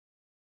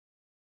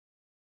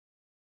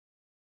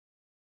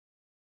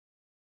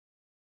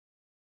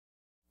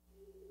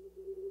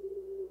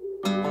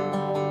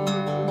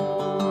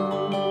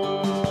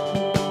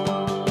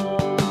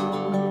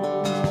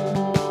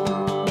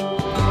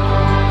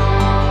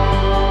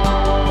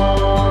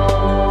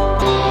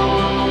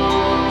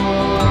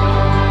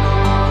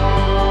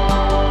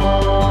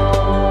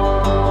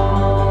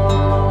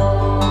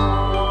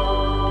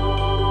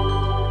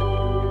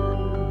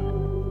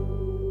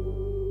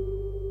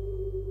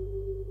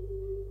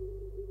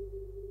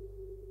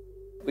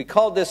We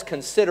call this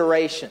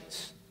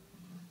considerations.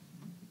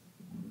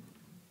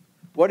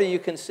 What are you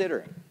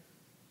considering?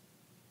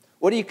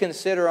 What do you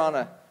consider on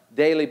a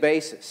daily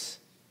basis?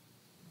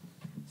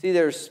 See,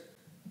 there's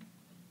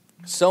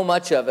so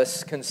much of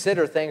us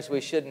consider things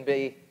we shouldn't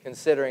be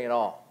considering at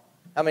all.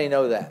 How many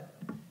know that?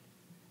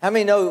 How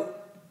many know,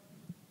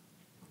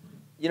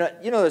 you know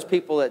there's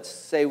people that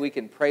say we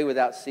can pray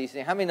without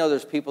ceasing? How many know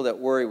there's people that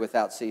worry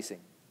without ceasing?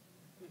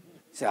 You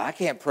say, I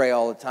can't pray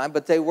all the time,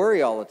 but they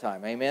worry all the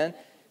time, amen?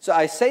 So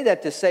I say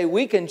that to say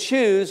we can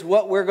choose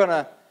what we're going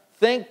to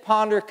think,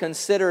 ponder,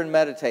 consider, and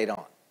meditate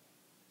on.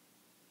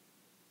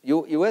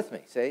 You with me?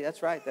 See,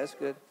 that's right. That's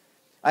good.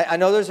 I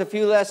know there's a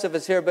few less of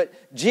us here, but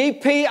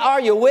GP, are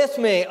you with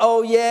me?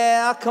 Oh,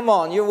 yeah. Come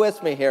on. You're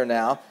with me here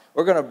now.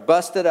 We're going to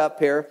bust it up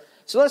here.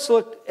 So let's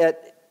look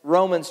at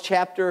Romans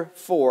chapter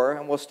 4,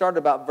 and we'll start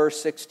about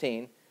verse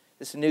 16.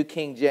 This is New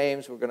King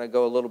James. We're going to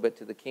go a little bit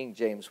to the King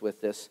James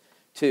with this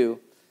too.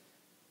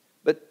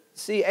 But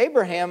see,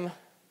 Abraham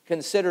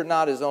considered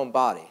not his own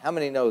body. How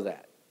many know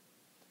that?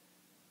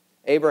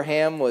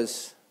 Abraham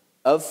was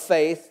of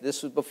faith.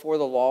 This was before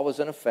the law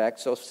was in effect.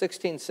 So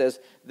 16 says,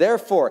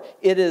 therefore,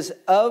 it is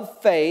of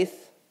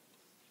faith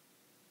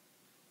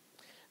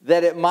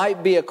that it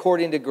might be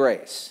according to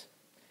grace.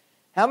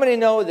 How many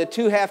know the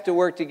two have to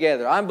work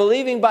together? I'm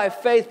believing by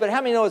faith, but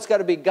how many know it's got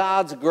to be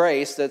God's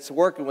grace that's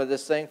working with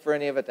this thing for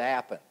any of it to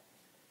happen?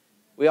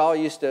 We all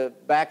used to,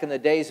 back in the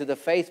days of the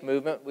faith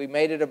movement, we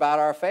made it about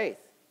our faith.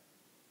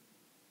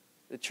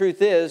 The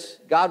truth is,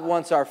 God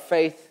wants our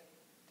faith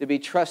to be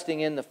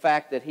trusting in the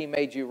fact that He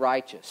made you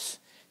righteous.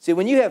 See,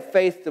 when you have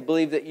faith to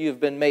believe that you've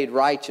been made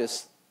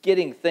righteous,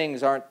 getting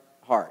things aren't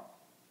hard.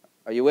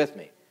 Are you with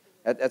me?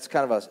 That's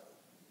kind of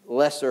a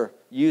lesser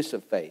use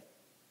of faith.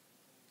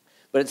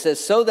 But it says,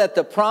 so that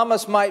the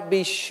promise might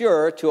be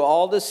sure to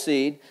all the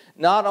seed,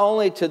 not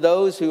only to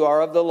those who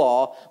are of the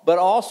law, but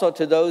also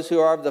to those who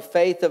are of the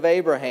faith of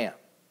Abraham,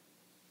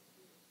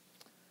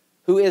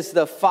 who is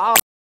the father.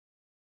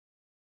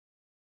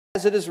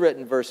 As it is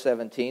written, verse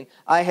 17,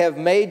 I have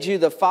made you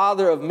the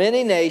father of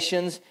many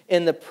nations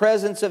in the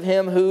presence of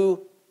him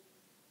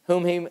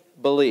whom he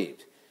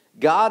believed.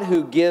 God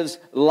who gives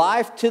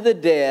life to the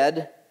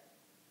dead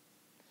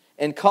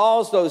and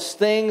calls those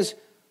things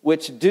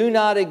which do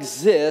not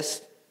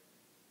exist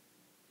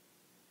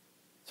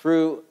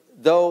through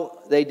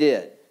though they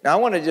did. Now I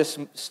want to just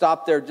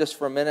stop there just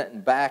for a minute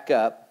and back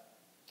up.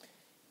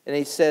 And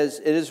he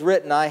says, it is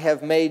written, I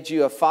have made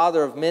you a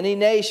father of many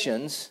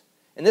nations.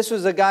 And this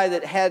was a guy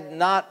that had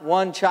not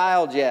one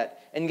child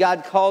yet. And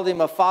God called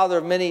him a father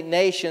of many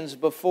nations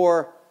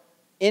before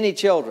any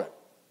children.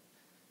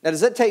 Now,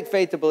 does it take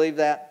faith to believe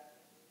that?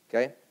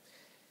 Okay.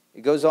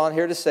 It goes on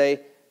here to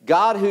say,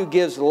 God who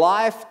gives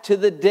life to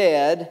the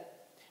dead,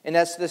 and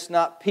that's just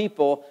not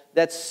people,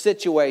 that's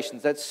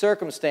situations, that's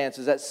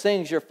circumstances, that's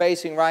things you're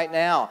facing right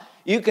now.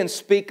 You can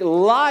speak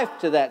life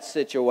to that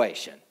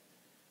situation.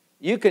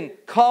 You can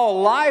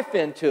call life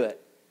into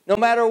it, no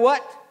matter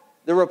what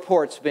the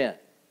report's been.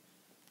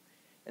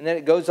 And then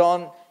it goes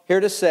on here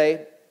to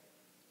say,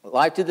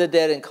 life to the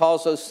dead, and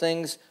calls those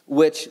things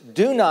which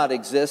do not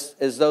exist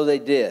as though they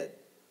did.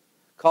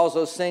 Calls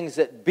those things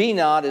that be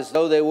not as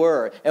though they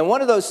were. And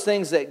one of those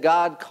things that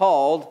God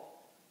called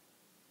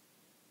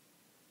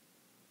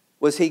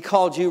was He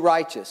called you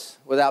righteous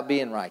without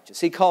being righteous.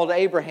 He called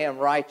Abraham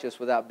righteous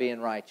without being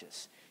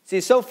righteous.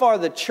 See, so far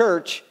the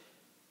church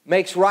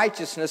makes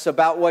righteousness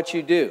about what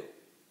you do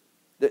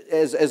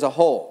as a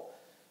whole.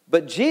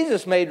 But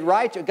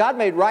God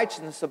made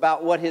righteousness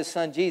about what His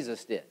Son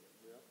Jesus did.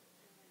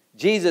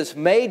 Jesus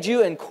made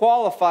you and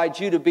qualified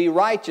you to be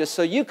righteous,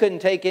 so you couldn't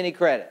take any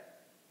credit.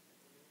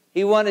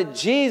 He wanted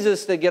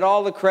Jesus to get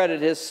all the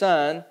credit, His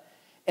Son.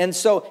 And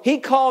so He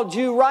called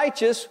you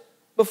righteous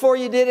before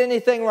you did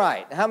anything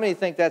right. How many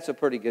think that's a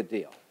pretty good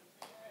deal?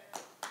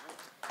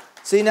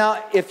 See,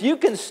 now, if you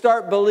can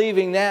start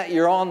believing that,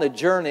 you're on the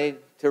journey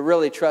to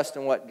really trust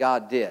in what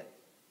God did.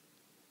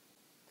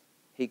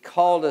 He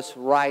called us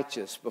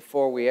righteous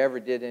before we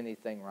ever did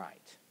anything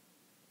right.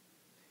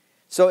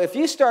 So if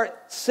you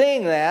start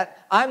seeing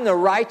that, I'm the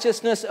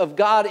righteousness of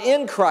God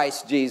in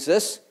Christ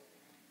Jesus,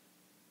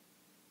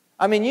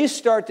 I mean, you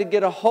start to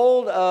get a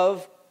hold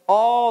of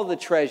all the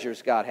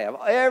treasures God has.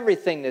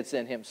 Everything that's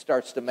in Him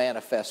starts to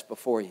manifest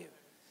before you.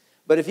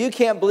 But if you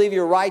can't believe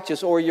you're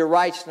righteous, or your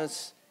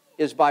righteousness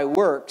is by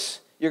works,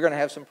 you're going to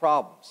have some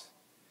problems.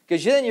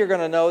 Because then you're going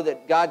to know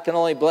that God can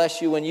only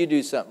bless you when you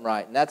do something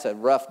right. And that's a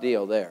rough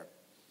deal there.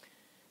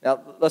 Now,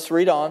 let's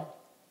read on.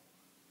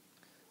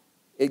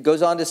 It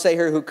goes on to say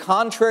here, who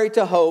contrary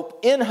to hope,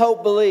 in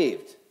hope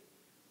believed,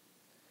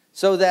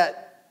 so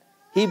that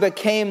he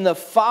became the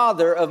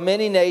father of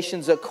many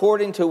nations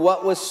according to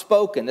what was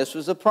spoken. This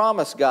was a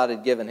promise God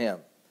had given him.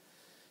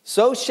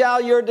 So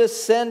shall your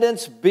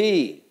descendants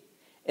be.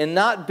 And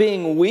not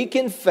being weak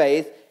in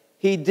faith,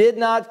 he did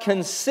not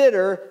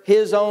consider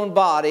his own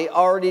body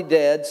already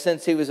dead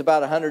since he was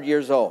about 100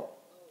 years old,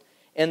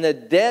 in the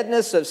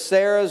deadness of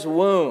Sarah's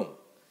womb.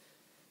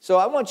 So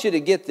I want you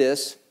to get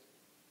this.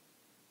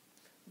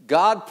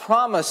 God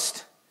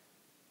promised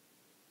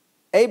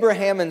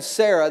Abraham and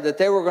Sarah that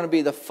they were going to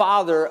be the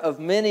father of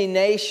many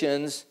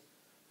nations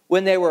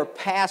when they were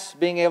past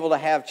being able to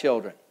have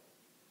children.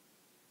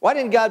 Why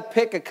didn't God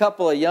pick a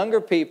couple of younger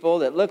people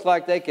that looked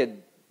like they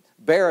could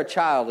bear a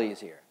child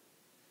easier?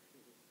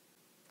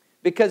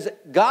 Because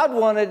God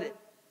wanted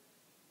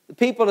the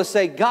people to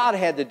say God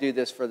had to do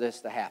this for this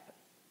to happen.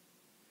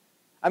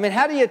 I mean,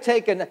 how do you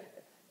take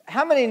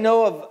how many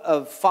know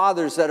of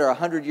fathers that are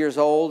 100 years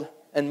old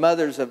and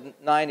mothers of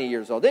 90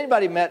 years old?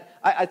 Anybody met?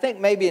 I think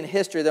maybe in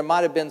history there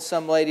might have been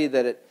some lady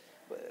that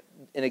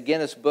in a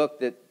Guinness book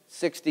that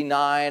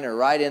 69 or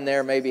right in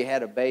there maybe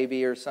had a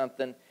baby or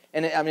something.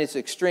 And I mean, it's an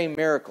extreme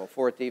miracle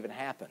for it to even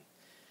happen.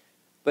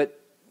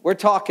 But we're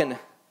talking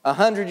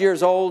 100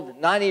 years old,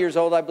 90 years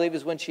old, I believe,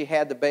 is when she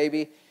had the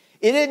baby.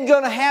 It isn't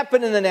going to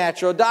happen in the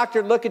natural. A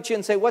doctor would look at you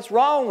and say, what's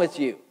wrong with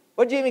you?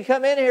 What did you even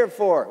come in here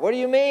for? What do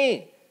you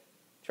mean?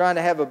 Trying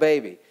to have a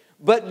baby.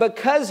 But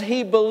because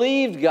he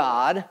believed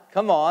God,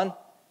 come on,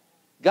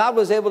 God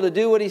was able to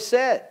do what he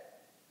said.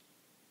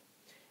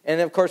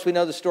 And of course, we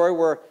know the story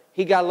where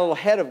he got a little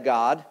ahead of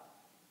God.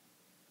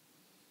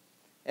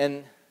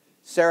 And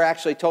Sarah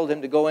actually told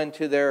him to go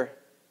into their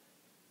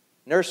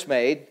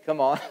nursemaid, come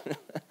on,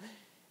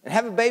 and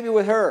have a baby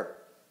with her.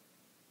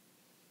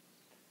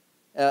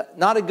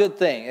 Not a good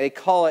thing. They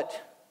call it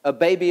a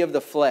baby of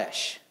the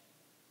flesh.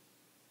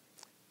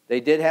 They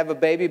did have a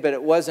baby, but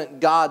it wasn't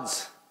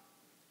God's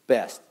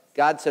best.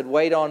 God said,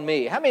 wait on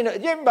me.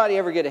 Did anybody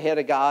ever get ahead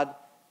of God?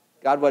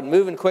 God wasn't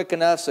moving quick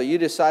enough, so you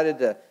decided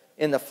to,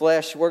 in the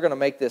flesh, we're going to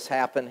make this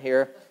happen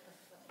here.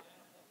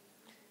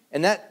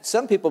 And that,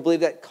 some people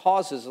believe that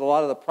causes a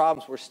lot of the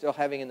problems we're still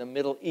having in the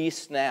Middle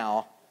East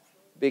now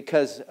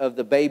because of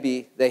the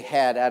baby they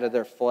had out of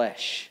their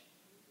flesh.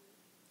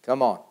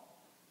 Come on.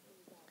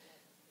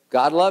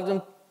 God loved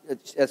them.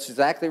 That's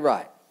exactly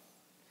right.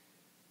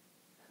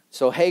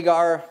 So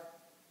Hagar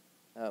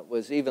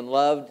was even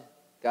loved.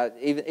 God,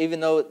 even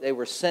though they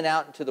were sent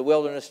out into the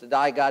wilderness to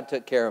die, God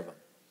took care of them.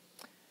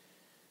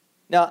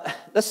 Now,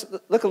 let's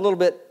look a little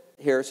bit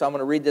here. So I'm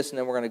going to read this and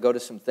then we're going to go to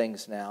some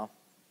things now.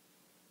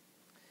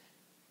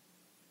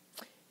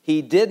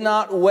 He did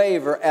not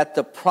waver at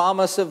the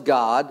promise of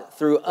God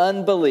through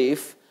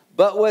unbelief,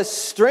 but was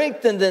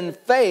strengthened in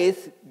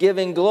faith,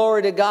 giving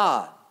glory to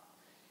God.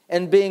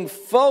 And being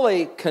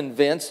fully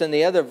convinced, and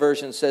the other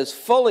version says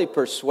fully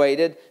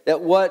persuaded, that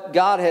what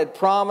God had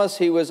promised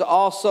he was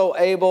also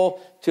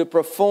able to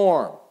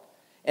perform.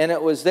 And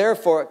it was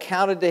therefore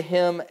counted to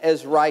him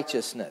as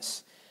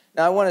righteousness.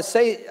 Now I want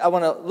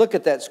to look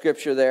at that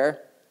scripture there.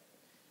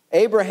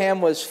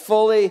 Abraham was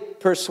fully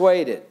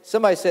persuaded.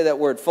 Somebody say that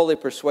word, fully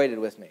persuaded,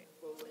 with me.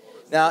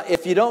 Now,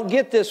 if you don't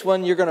get this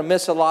one, you're going to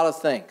miss a lot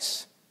of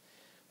things.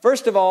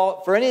 First of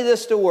all, for any of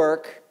this to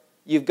work,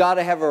 you've got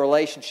to have a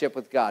relationship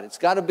with God. It's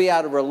got to be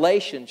out of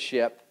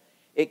relationship.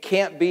 It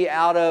can't be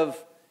out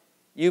of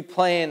you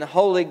playing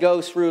Holy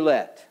Ghost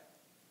roulette.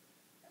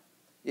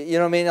 You know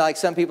what I mean? Like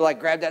some people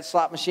grab that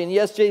slot machine.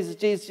 Yes, Jesus,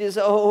 Jesus,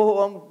 Jesus.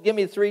 Oh, give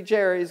me 3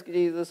 cherries,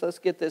 Jesus. Let's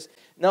get this.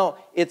 No,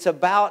 it's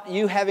about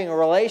you having a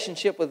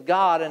relationship with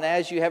God. And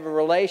as you have a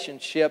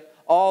relationship,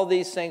 all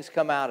these things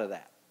come out of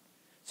that.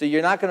 So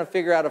you're not going to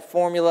figure out a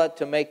formula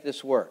to make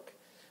this work.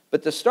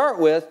 But to start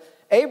with,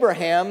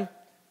 Abraham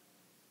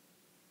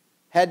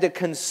had to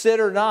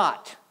consider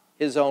not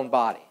his own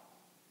body.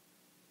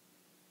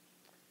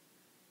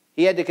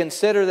 He had to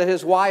consider that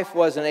his wife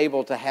wasn't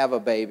able to have a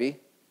baby,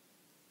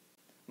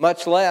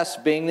 much less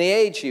being the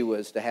age he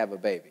was to have a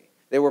baby.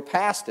 They were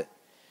past it.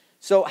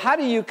 So how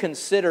do you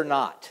consider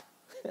not?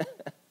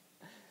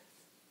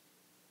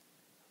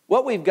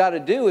 What we've got to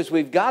do is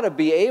we've got to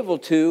be able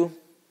to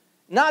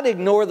not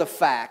ignore the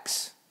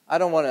facts. I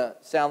don't want to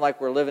sound like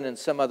we're living in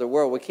some other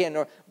world. We can't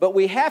ignore, but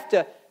we have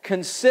to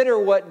consider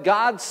what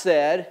God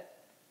said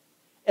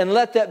and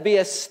let that be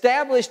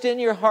established in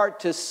your heart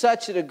to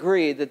such a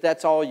degree that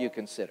that's all you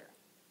consider.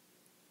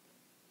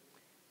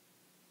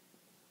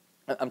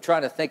 I'm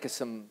trying to think of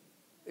some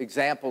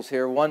examples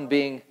here. One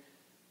being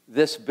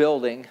this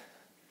building.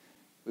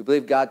 We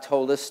believe God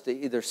told us to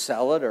either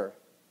sell it or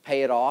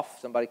pay it off.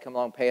 Somebody come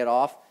along and pay it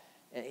off.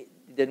 And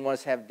he didn't want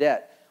us to have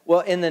debt.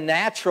 Well, in the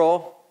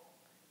natural,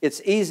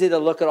 it's easy to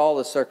look at all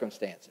the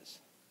circumstances.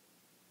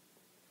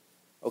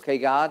 Okay,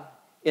 God,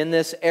 in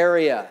this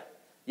area,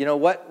 you know,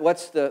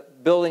 what's the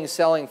building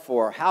selling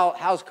for?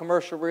 How's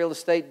commercial real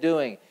estate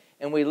doing?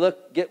 And we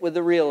get with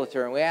the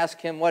realtor and we ask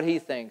him what he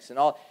thinks and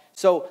all.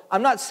 So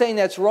I'm not saying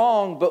that's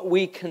wrong, but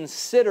we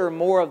consider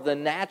more of the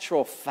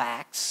natural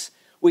facts.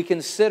 We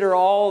consider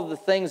all the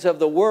things of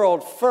the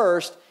world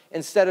first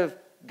instead of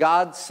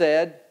God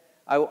said,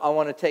 I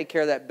want to take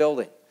care of that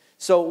building.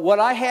 So what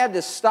I had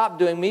to stop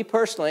doing, me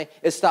personally,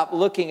 is stop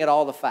looking at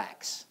all the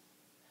facts.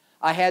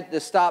 I had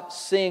to stop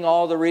seeing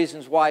all the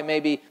reasons why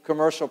maybe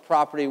commercial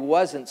property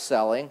wasn't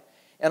selling,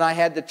 and I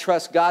had to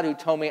trust God who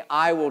told me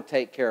I will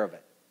take care of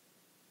it.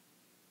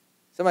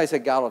 Somebody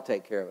said God will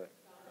take care of it.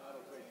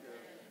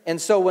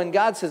 And so when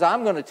God says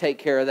I'm going to take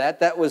care of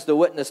that, that was the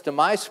witness to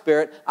my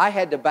spirit, I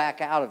had to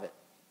back out of it.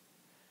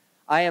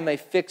 I am a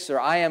fixer.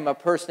 I am a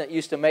person that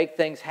used to make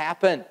things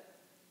happen.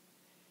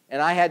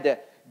 And I had to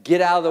get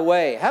out of the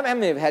way. How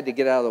many have had to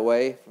get out of the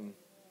way?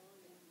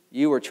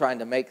 You were trying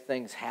to make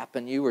things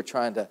happen. You were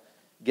trying to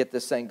get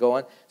this thing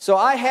going. So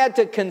I had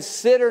to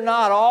consider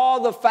not all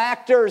the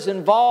factors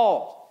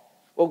involved.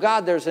 Well,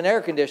 God, there's an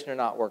air conditioner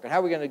not working. How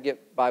are we going to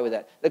get by with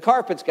that? The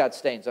carpet's got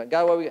stains on it.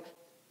 God, what are we got?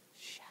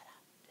 Shut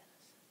up,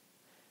 Dennis.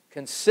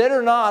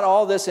 Consider not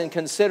all this and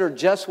consider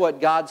just what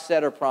God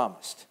said or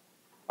promised.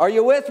 Are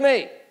you with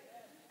me?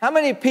 How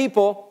many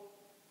people,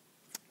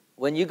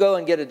 when you go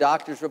and get a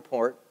doctor's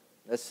report,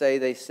 let's say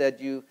they said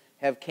you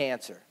have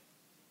cancer,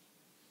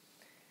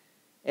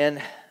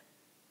 and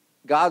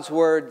God's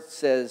word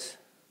says,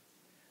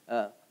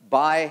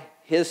 by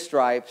His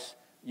stripes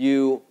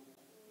you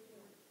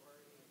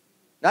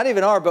not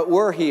even are, but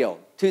were healed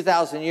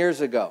 2,000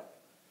 years ago.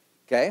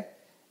 Okay?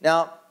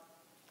 Now,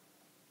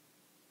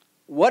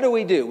 what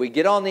do? We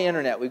get on the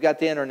internet. We've got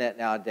the internet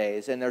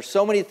nowadays, and there's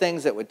so many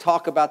things that would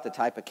talk about the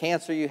type of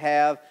cancer you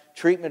have,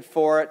 treatment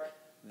for it,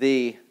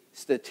 the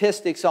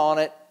statistics on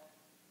it,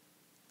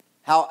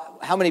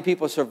 how many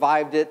people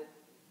survived it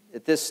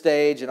at this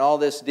stage and all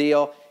this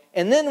deal.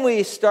 And then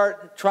we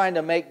start trying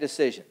to make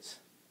decisions.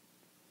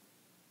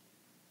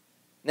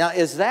 Now,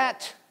 is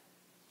that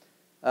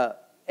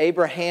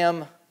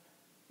Abraham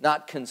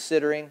not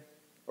considering,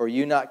 or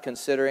you not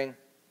considering,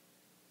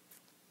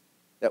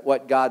 that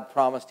what God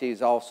promised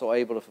He's also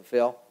able to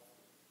fulfill?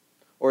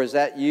 Or is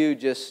that you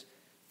just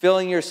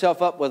filling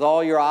yourself up with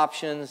all your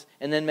options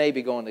and then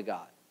maybe going to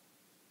God?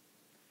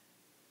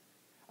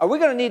 Are we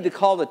going to need to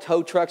call the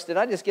tow trucks? Did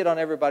I just get on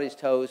everybody's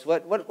toes?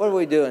 What are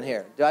we doing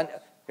here?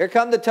 Here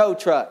come the tow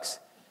trucks.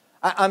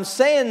 I'm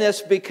saying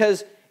this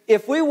because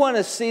if we want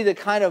to see the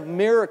kind of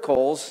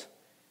miracles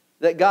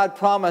that God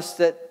promised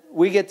that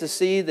we get to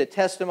see, the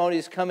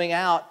testimonies coming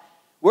out,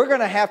 we're going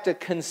to have to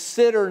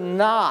consider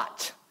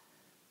not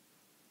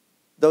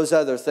those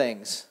other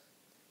things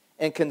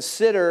and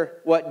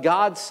consider what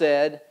God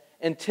said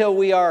until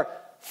we are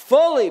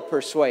fully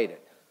persuaded.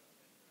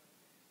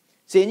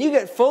 See, and you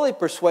get fully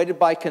persuaded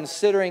by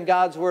considering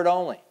God's word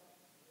only.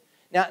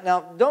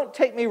 Now, don't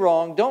take me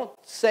wrong. Don't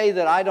say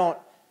that I don't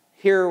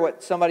hear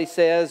what somebody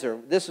says, or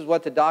this is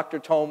what the doctor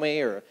told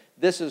me, or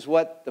this is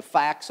what the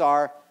facts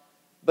are.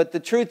 But the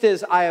truth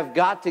is, I have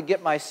got to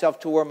get myself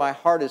to where my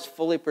heart is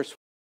fully persuaded.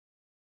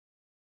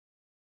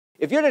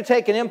 If you're to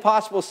take an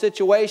impossible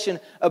situation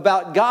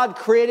about God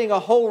creating a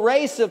whole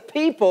race of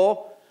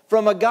people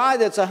from a guy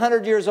that's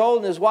 100 years old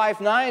and his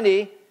wife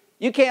 90,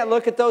 you can't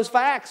look at those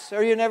facts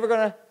or you're never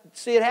going to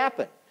see it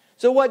happen.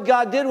 So what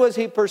God did was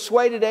He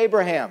persuaded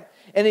Abraham.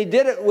 And He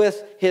did it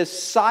with his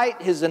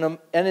sight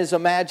and his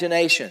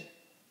imagination.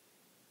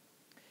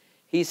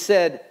 He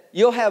said,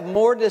 you'll have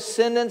more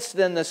descendants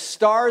than the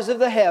stars of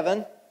the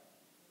heaven.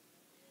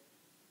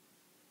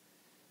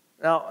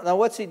 Now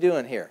what's He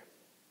doing here?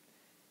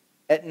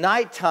 At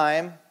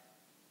nighttime,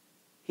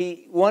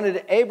 He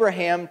wanted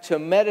Abraham to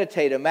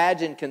meditate,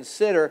 imagine,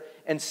 consider,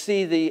 and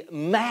see the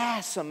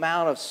mass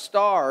amount of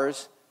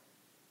stars.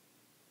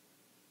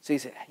 So he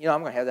said,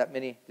 I'm going to have that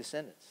many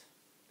descendants.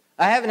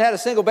 I haven't had a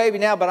single baby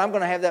now, but I'm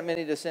going to have that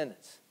many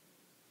descendants.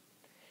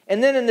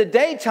 And then in the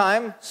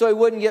daytime, so he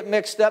wouldn't get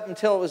mixed up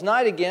until it was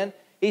night again,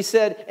 He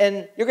said,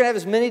 and you're going to have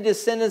as many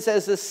descendants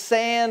as the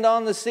sand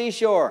on the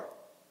seashore.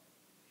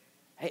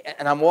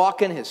 And I'm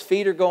walking, his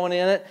feet are going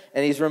in it,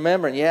 and he's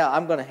remembering,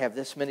 I'm going to have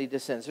this many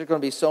descendants. There's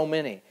going to be so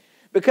many.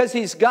 Because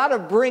he's got to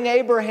bring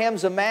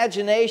Abraham's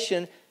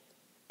imagination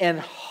and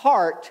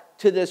heart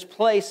to this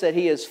place that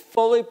he is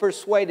fully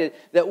persuaded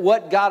that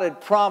what God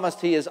had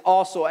promised he is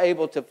also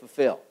able to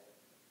fulfill.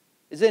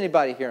 Is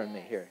anybody hearing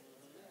me here?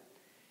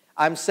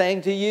 I'm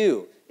saying to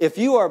you, if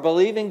you are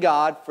believing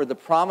God for the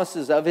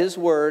promises of His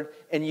Word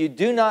and you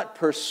do not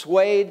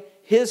persuade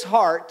His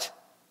heart,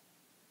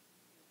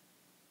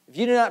 if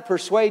you do not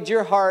persuade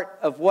your heart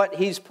of what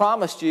He's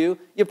promised you,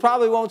 you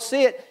probably won't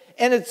see it,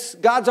 and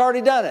God's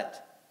already done it.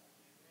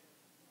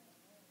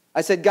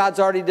 I said God's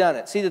already done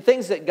it. See, the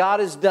things that God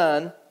has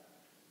done,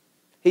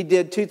 He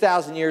did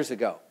 2,000 years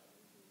ago.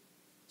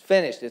 It's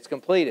finished. It's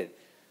completed.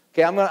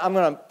 Okay, I'm going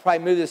to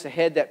probably move this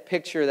ahead, that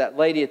picture of that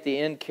lady at the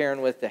end,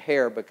 Karen, with the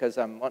hair, because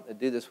I'm wanting to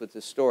do this with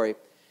this story.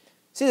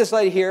 See this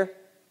lady here?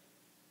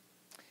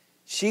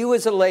 She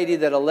was a lady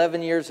that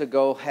 11 years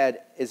ago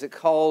had, is it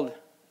called,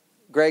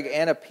 Greg,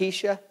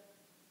 alopecia?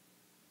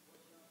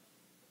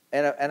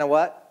 And a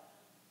what?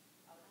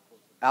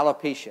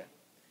 Alopecia.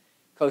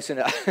 Close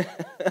enough.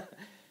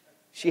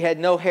 She had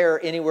no hair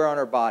anywhere on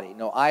her body.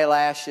 No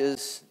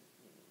eyelashes.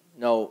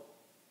 No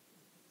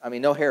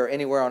hair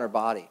anywhere on her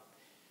body.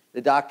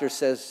 The doctor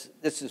says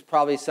this is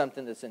probably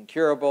something that's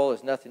incurable.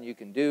 There's nothing you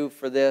can do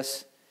for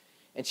this.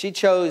 And she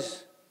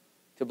chose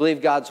to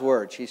believe God's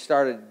word. She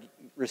started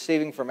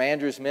receiving from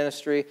Andrew's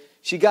ministry.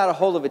 She got a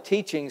hold of a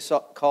teaching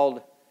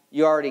called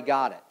You Already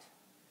Got It.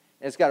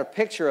 And it's got a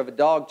picture of a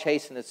dog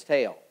chasing its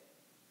tail.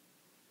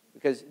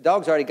 Because the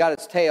dog's already got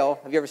its tail.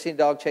 Have you ever seen a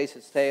dog chase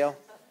its tail?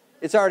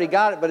 It's already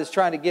got it, but it's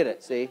trying to get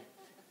it, see?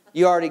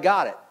 You already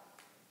got it.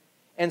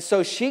 And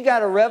so she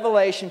got a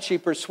revelation. She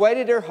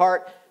persuaded her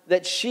heart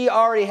that she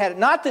already had it.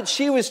 Not that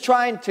she was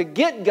trying to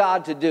get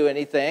God to do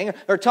anything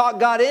or talk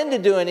God into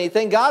doing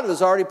anything. God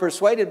was already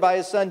persuaded by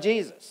His Son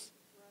Jesus.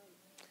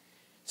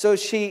 So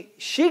she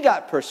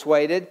got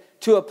persuaded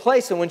to a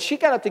place, and when she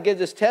got up to give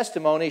this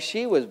testimony,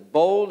 she was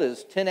bold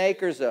as 10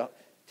 acres of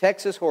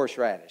Texas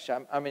horseradish.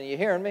 I mean, you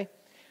hearing me?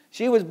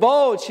 She was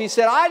bold. She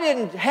said, I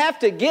didn't have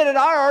to get it.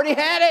 I already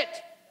had it.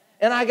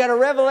 And I got a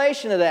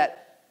revelation of that.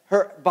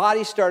 Her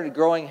body started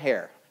growing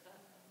hair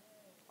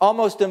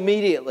almost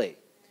immediately.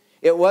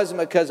 It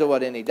wasn't because of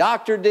what any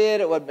doctor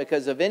did. It wasn't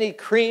because of any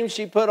cream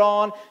she put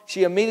on.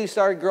 She immediately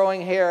started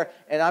growing hair.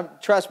 And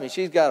trust me,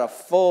 she's got a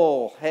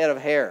full head of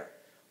hair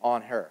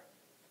on her.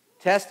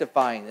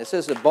 Testifying. This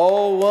is a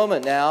bold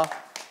woman now.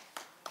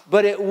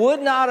 But it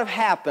would not have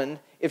happened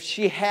if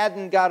she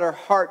hadn't got her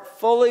heart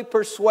fully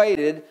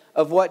persuaded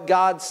of what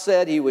God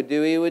said He would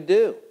do, He would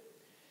do.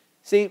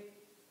 See,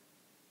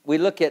 we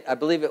look at, I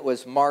believe it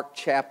was Mark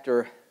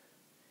chapter,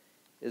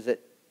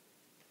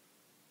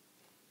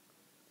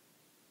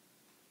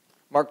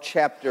 Mark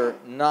chapter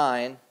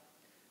 9,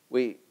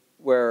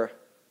 where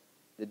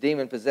the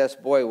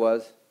demon-possessed boy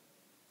was.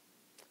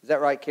 Is that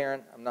right,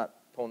 Karen? I'm not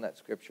pulling that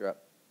scripture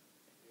up.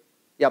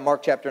 Yeah,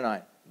 Mark chapter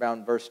 9,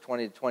 around verse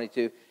 20 to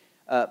 22.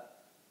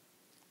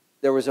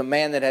 There was a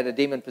man that had a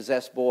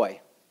demon-possessed boy.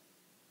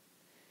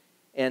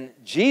 And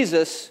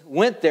Jesus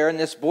went there, and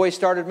this boy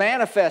started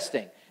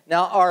manifesting.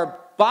 Now, our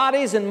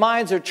bodies and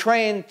minds are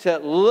trained to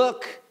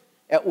look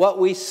at what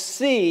we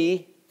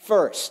see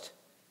first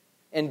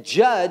and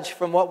judge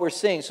from what we're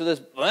seeing. So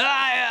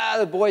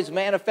the boy's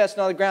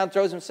manifesting on the ground,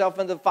 throws himself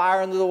into the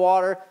fire, into the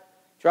water,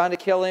 trying to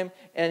kill him.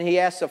 And he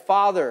asked the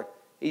father,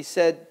 he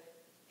said,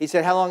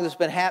 how long has this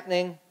been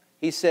happening?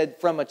 He said,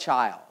 from a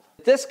child.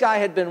 This guy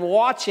had been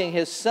watching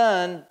his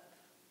son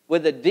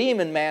with a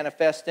demon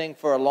manifesting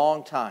for a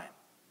long time.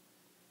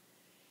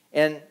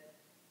 And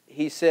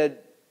he said,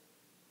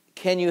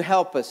 can you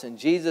help us? And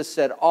Jesus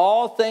said,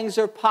 all things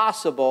are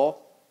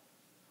possible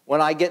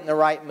when I get in the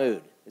right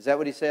mood. Is that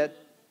what he said?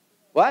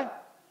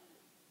 What?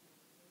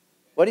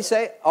 What did he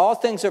say? All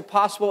things are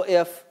possible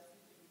if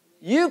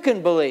you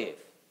can believe.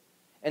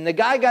 And the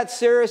guy got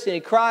serious and he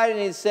cried and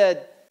he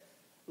said,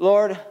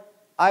 Lord,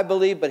 I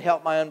believe, but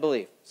help my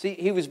unbelief. See,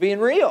 he was being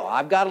real.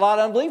 I've got a lot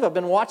of unbelief. I've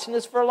been watching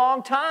this for a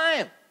long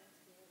time.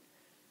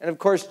 And of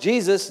course,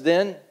 Jesus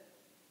then,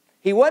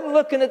 he wasn't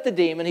looking at the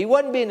demon. He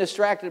wasn't being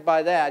distracted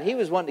by that. He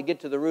was wanting to get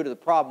to the root of the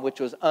problem,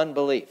 which was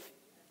unbelief.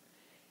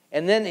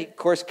 And then he, of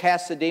course,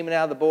 cast the demon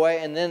out of the boy.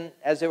 And then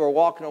as they were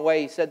walking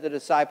away, he said to the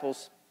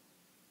disciples,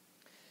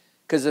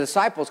 because the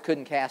disciples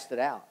couldn't cast it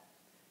out.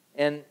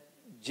 And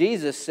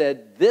Jesus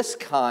said, this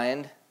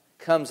kind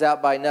comes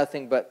out by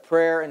nothing but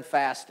prayer and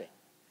fasting.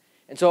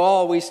 And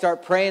so, we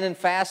start praying and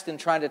fasting,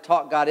 trying to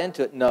talk God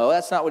into it. No,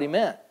 that's not what he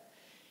meant.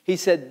 He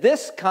said,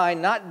 this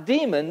kind, not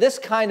demon, this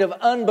kind of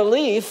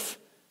unbelief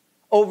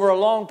over a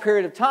long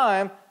period of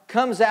time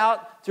comes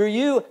out through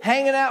you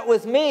hanging out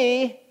with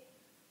me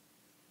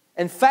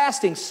and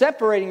fasting,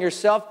 separating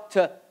yourself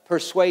to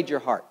persuade your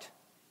heart.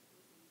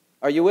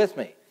 Are you with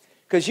me?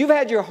 Because you've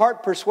had your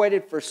heart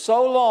persuaded for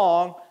so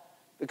long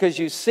because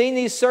you've seen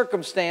these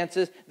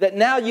circumstances that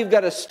now you've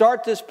got to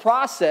start this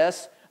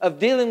process of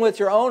dealing with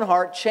your own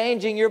heart,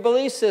 changing your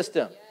belief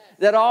system. Yes.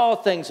 That all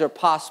things are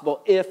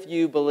possible if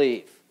you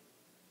believe.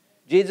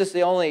 Jesus,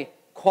 the only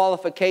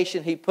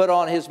qualification he put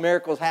on his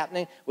miracles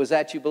happening was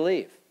that you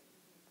believe.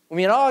 I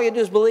mean, all you do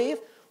is believe.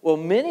 Well,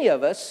 many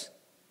of us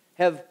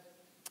have,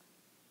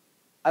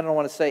 I don't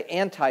want to say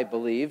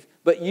anti-believe,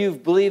 but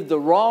you've believed the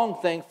wrong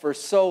thing for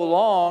so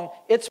long,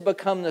 it's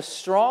become the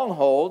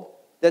stronghold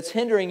that's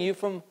hindering you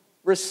from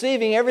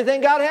receiving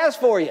everything God has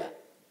for you.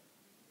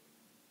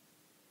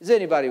 Is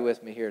anybody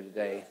with me here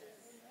today?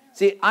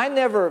 See, I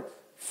never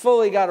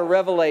fully got a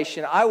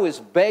revelation. I was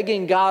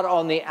begging God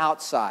on the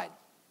outside.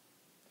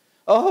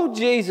 Oh,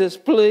 Jesus,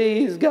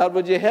 please, God,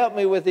 would you help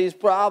me with these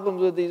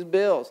problems, with these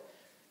bills?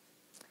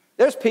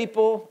 There's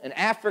people in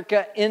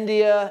Africa,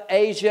 India,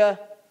 Asia,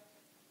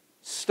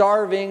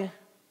 starving,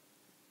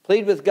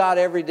 plead with God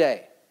every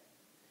day.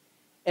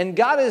 And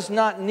God is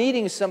not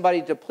needing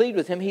somebody to plead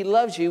with Him. He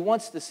loves you. He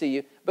wants to see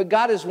you. But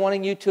God is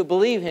wanting you to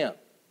believe Him.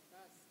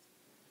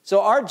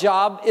 So our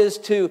job is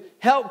to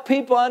help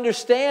people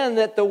understand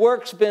that the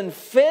work's been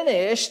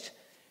finished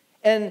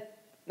and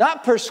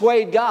not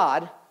persuade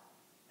God.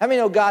 How many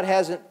know God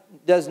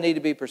doesn't need to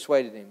be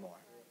persuaded anymore?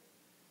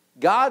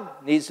 God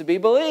needs to be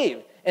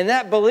believed. And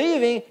that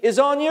believing is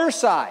on your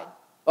side.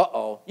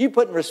 Uh-oh, you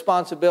putting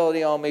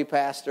responsibility on me,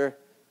 Pastor.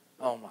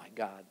 Oh, my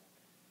God.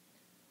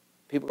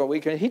 People are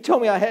weak. He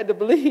told me I had to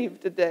believe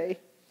today.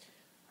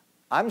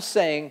 I'm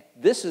saying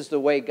this is the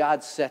way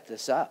God set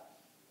this up.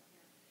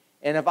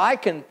 And if I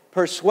can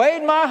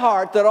persuade my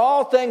heart that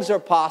all things are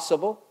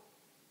possible,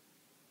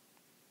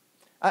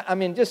 I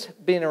mean,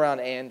 just being around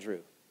Andrew.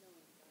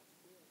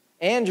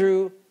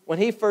 Andrew, when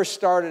he first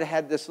started,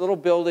 had this little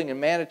building in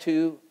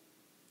Manitou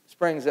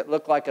Springs that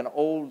looked like an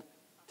old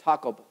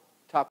Taco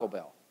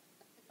Bell.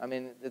 I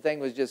mean, the thing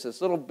was just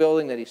this little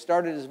building that he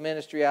started his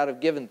ministry out of,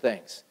 giving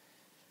things.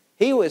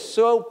 He was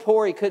so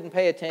poor he couldn't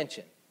pay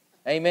attention.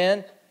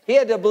 Amen? He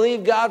had to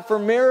believe God for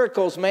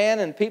miracles, man,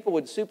 and people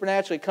would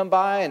supernaturally come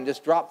by and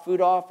just drop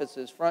food off at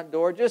his front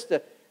door just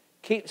to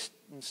keep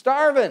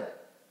starving.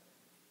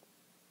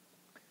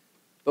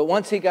 But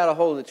once he got a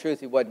hold of the truth,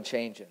 he wasn't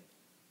changing.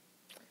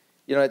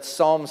 You know, it's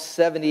Psalm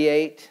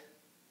 78,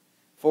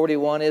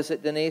 41, is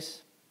it,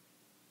 Denise?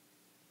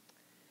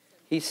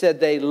 He said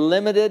they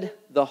limited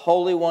the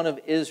Holy One of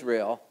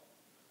Israel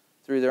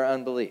through their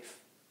unbelief.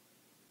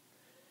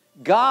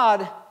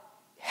 God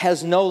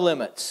has no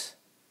limits.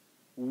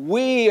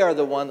 We are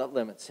the one that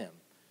limits him.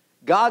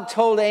 God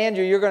told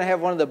Andrew, you're going to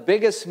have one of the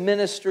biggest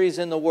ministries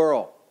in the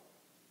world.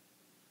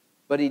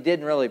 But he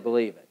didn't really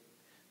believe it.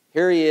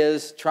 Here he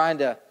is trying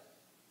to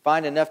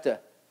find enough to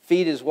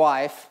feed his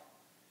wife.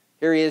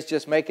 Here he is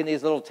just making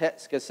these little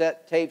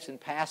cassette tapes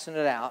and passing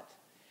it out.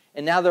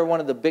 And now they're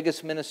one of the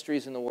biggest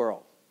ministries in the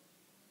world.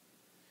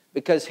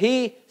 Because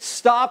he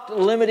stopped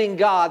limiting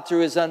God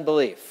through his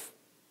unbelief.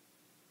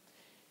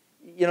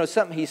 You know,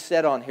 something he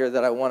said on here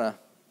that I want to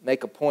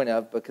make a point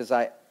of, because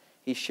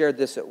he shared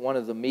this at one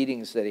of the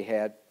meetings that he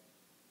had.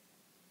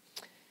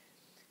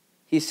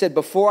 He said,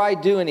 before I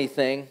do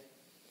anything,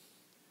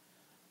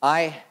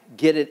 I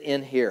get it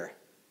in here.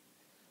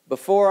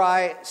 Before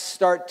I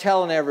start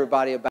telling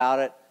everybody about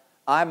it,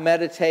 I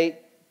meditate,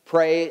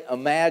 pray,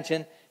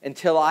 imagine,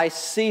 until I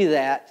see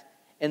that,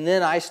 and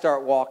then I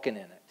start walking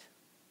in it.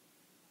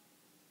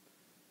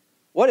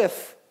 What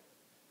if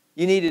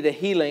you needed a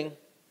healing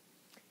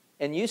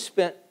and you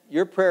spent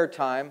your prayer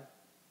time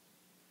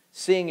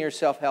seeing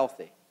yourself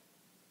healthy?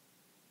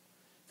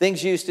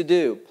 Things you used to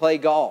do, play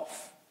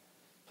golf,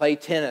 play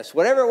tennis,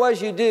 whatever it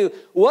was you do.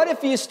 What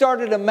if you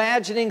started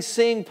imagining,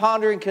 seeing,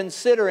 pondering,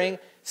 considering,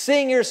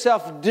 seeing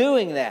yourself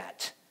doing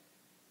that?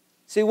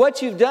 See,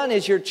 what you've done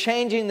is you're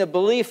changing the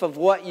belief of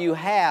what you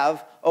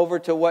have over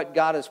to what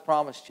God has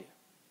promised you.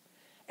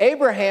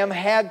 Abraham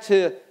had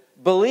to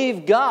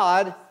believe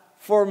God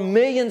for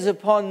millions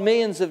upon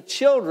millions of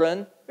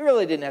children. He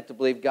really didn't have to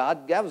believe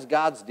God. That was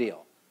God's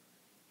deal.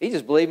 He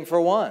just believed him for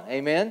one.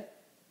 Amen?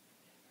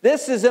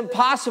 This is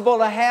impossible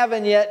to have,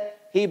 and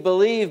yet he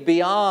believed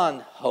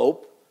beyond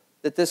hope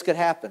that this could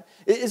happen.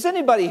 Is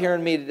anybody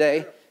hearing me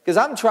today? Because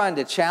I'm trying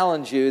to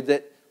challenge you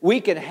that we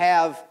can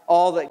have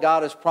all that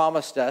God has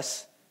promised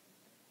us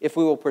if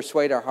we will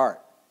persuade our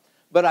heart.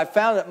 But I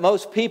found that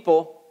most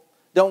people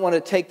don't want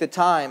to take the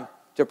time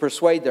to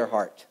persuade their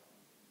heart.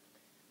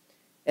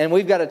 And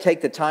we've got to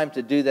take the time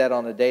to do that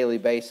on a daily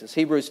basis.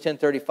 Hebrews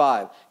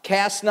 10:35.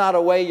 Cast not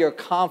away your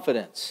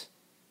confidence.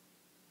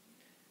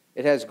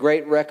 It has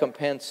great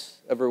recompense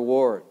of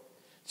reward.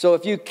 So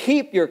if you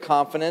keep your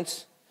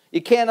confidence,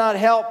 he cannot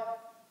help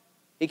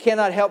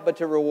but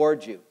to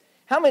reward you.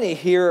 How many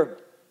here,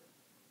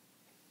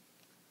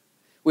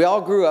 we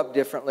all grew up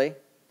differently,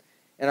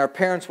 and our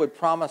parents would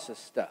promise us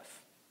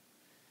stuff.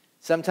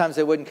 Sometimes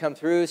they wouldn't come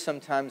through,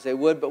 sometimes they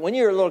would, but when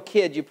you were a little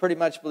kid, you pretty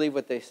much believed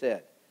what they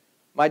said.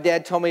 My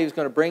dad told me he was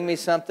going to bring me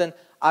something.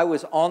 I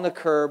was on the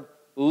curb,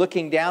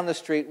 looking down the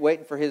street,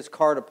 waiting for his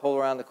car to pull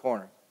around the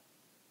corner.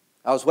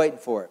 I was waiting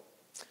for it.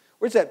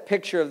 Where's that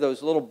picture of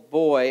those little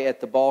boy at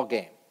the ball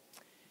game?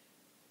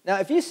 Now,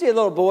 if you see a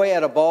little boy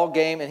at a ball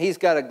game and he's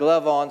got a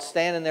glove on,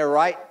 standing there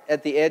right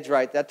at the edge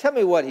right there, tell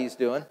me what he's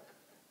doing.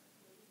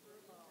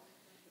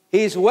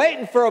 He's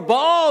waiting for a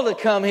ball to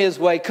come his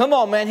way. Come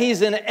on, man.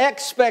 He's in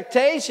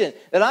expectation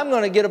that I'm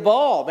going to get a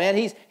ball, man.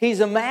 He's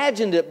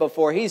imagined it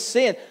before. He's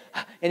seeing,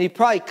 and he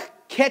probably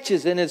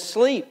catches in his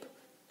sleep.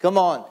 Come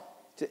on.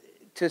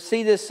 To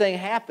see this thing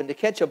happen, to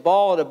catch a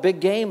ball at a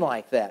big game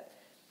like that.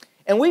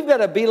 And we've got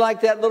to be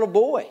like that little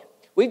boy.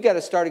 We've got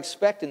to start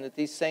expecting that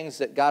these things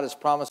that God has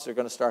promised are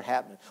going to start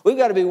happening. We've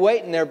got to be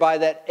waiting there by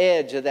that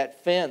edge of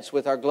that fence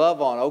with our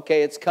glove on.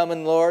 Okay, it's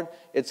coming, Lord.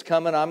 It's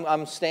coming.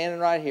 I'm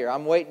standing right here.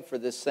 I'm waiting for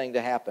this thing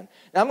to happen.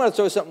 Now, I'm going to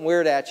throw something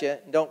weird at you.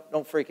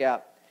 Don't freak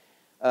out.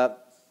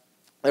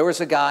 There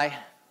was a guy,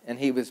 and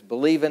he was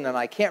believing, and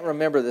I can't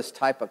remember this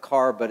type of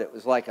car, but it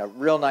was like a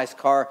real nice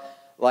car,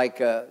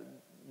 like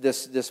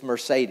this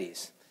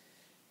Mercedes.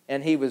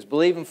 And he was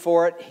believing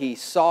for it. He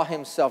saw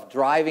himself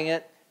driving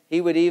it. He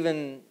would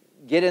even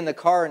get in the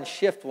car and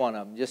shift one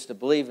of them just to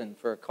believing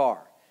for a car.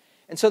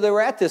 And so they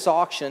were at this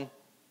auction,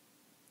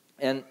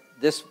 and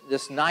this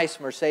nice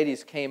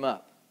Mercedes came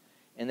up.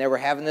 And they were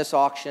having this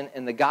auction,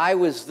 and the guy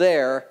was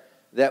there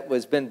that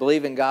was been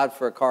believing God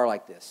for a car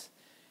like this.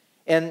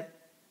 And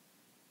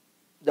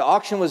the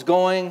auction was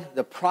going.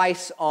 The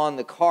price on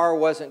the car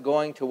wasn't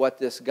going to what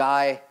this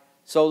guy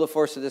sold it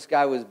for. So this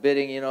guy was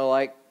bidding,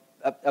 like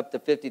up to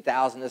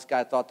 $50,000. This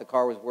guy thought the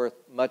car was worth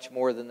much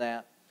more than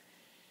that.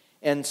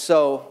 And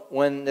so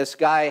when this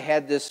guy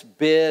had this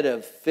bid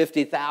of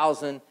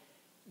 $50,000,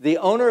 the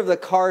owner of the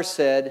car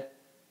said,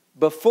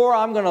 before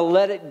I'm going to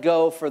let it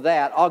go for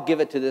that, I'll give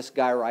it to this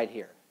guy right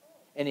here.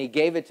 And he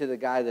gave it to the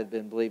guy that had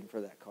been believing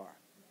for that car.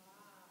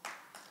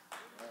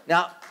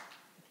 Now,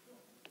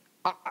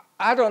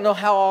 I don't know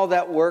how all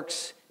that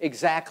works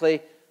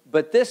exactly,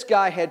 but this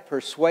guy had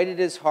persuaded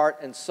his heart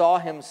and saw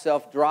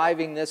himself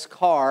driving this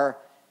car.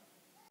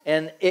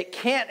 And it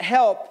can't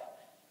help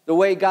the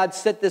way God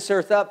set this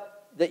earth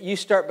up that you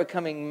start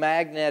becoming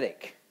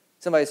magnetic.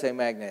 Somebody say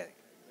magnetic.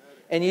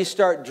 And you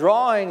start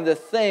drawing the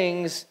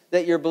things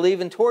that you're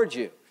believing towards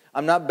you.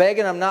 I'm not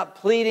begging, I'm not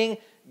pleading.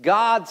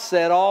 God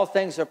said all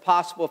things are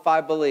possible if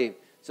I believe.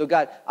 So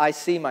God, I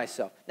see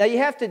myself. Now you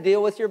have to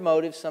deal with your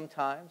motives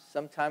sometimes.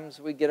 Sometimes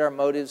we get our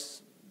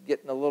motives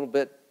getting a little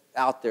bit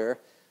out there.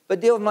 But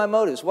deal with my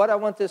motives. What I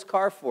want this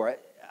car for.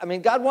 I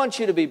mean, God wants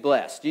you to be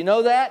blessed. Do you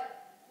know that?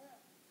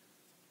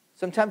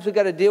 Sometimes we've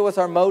got to deal with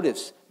our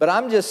motives. But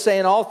I'm just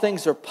saying all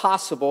things are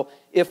possible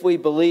if we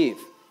believe.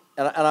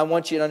 And I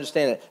want you to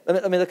understand it.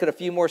 Let me look at a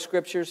few more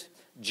scriptures.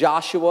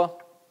 Joshua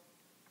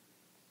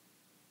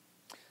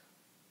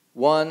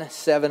 1,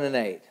 7, and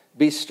 8.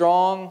 Be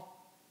strong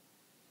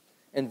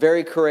and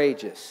very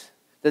courageous,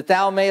 that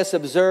thou mayest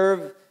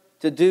observe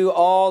to do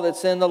all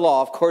that's in the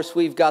law. Of course,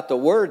 we've got the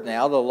word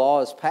now. The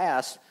law is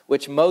passed,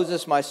 which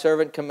Moses my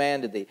servant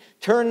commanded thee.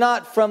 Turn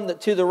not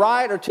to the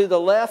right or to the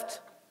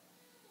left,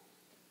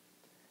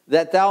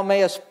 that thou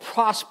mayest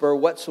prosper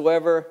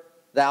whatsoever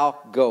thou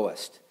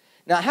goest.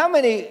 Now, how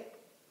many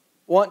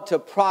want to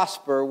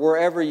prosper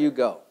wherever you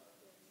go?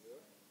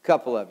 A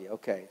couple of you,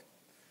 okay.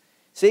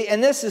 See,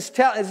 and this is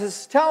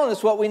telling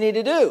us what we need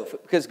to do,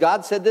 because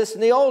God said this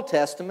in the Old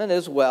Testament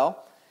as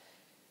well.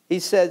 He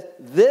said,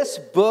 this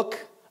book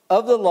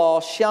of the law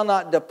shall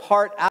not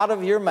depart out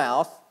of your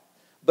mouth,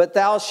 but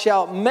thou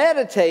shalt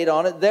meditate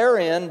on it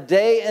therein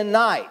day and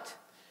night.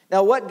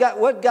 Now, what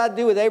God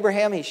do with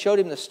Abraham? He showed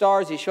him the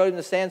stars, he showed him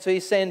the sand. So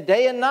he's saying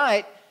day and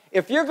night,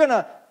 if you're going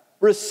to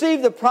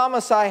receive the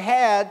promise I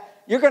had,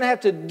 you're going to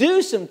have to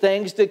do some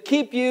things to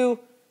keep you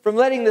from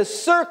letting the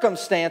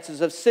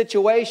circumstances of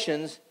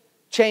situations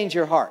change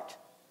your heart.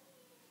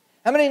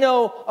 How many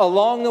know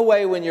along the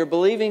way when you're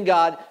believing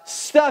God,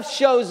 stuff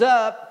shows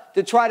up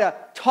to try to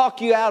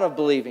talk you out of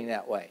believing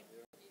that way?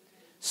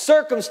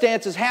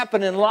 Circumstances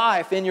happen in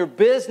life, in your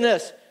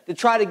business, to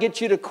try to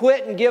get you to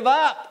quit and give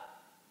up.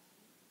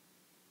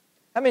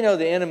 How many know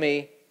the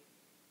enemy,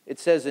 it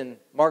says in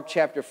Mark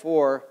chapter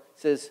 4,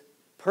 it says,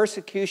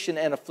 persecution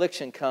and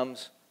affliction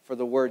comes for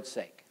the word's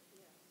sake.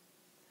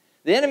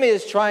 The enemy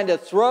is trying to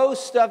throw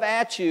stuff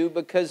at you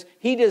because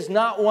he does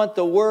not want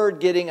the word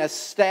getting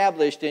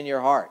established in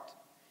your heart.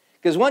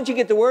 Because once you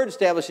get the word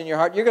established in your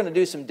heart, you're going to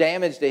do some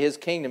damage to his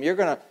kingdom. You're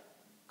going to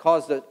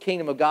cause the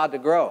kingdom of God to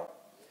grow.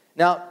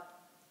 Now,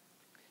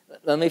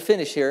 let me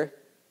finish here.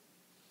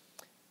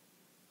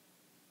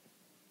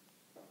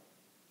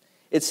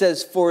 It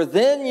says, for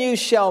then you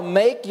shall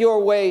make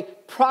your way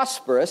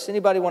prosperous.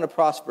 Anybody want a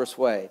prosperous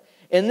way?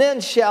 And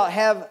then shall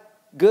have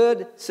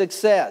good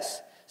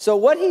success. So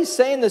what he's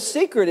saying the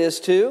secret is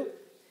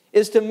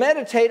to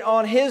meditate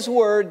on his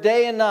word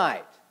day and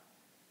night.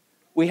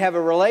 We have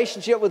a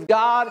relationship with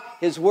God.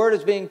 His word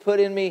is being put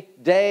in me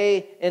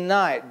day and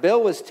night.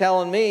 Bill was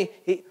telling me,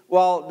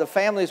 while the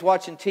family's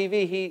watching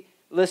TV, he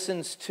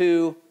listens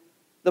to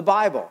the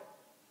Bible.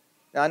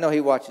 Now, I know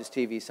he watches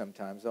TV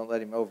sometimes. Don't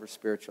let him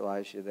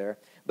over-spiritualize you there.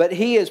 But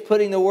he is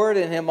putting the word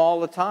in him all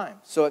the time,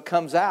 so it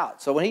comes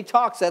out. So when he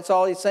talks, that's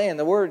all he's saying.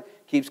 The word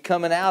keeps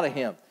coming out of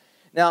him.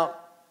 Now,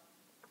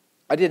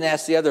 I didn't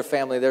ask the other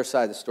family their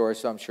side of the story,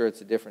 so I'm sure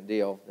it's a different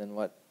deal than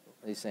what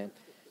he's saying.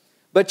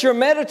 But your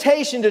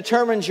meditation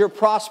determines your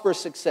prosperous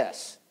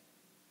success.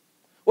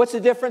 What's the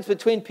difference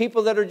between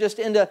people that are just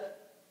into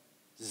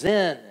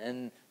Zen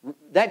and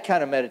that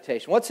kind of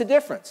meditation? What's the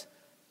difference?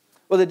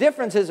 Well, the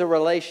difference is a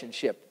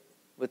relationship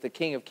with the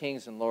King of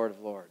Kings and Lord of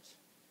Lords.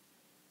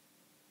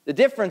 The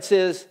difference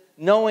is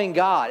knowing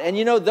God. And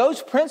you know,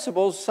 those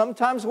principles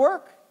sometimes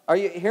work. Are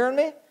you hearing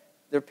me?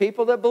 There are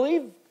people that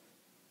believe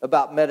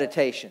about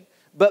meditation.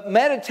 But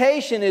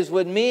meditation is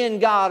when me and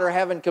God are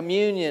having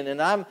communion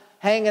and I'm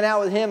hanging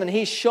out with Him and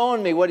He's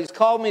showing me what He's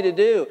called me to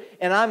do.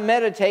 And I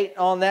meditate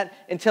on that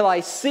until I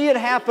see it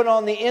happen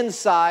on the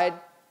inside,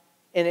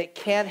 and it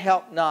can't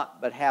help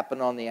not but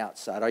happen on the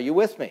outside. Are you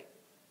with me?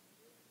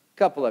 A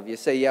couple of you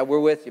say, yeah, we're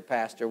with you,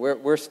 Pastor.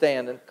 We're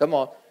standing. Come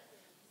on.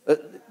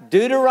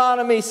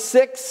 Deuteronomy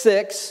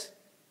 6:6.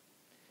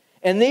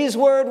 And these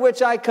words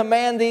which I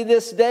command thee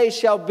this day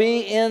shall be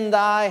in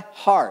thy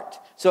heart.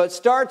 So it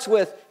starts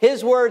with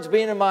His words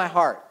being in my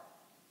heart.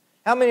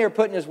 How many are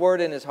putting His word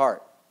in His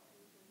heart?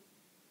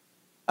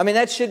 I mean,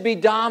 that should be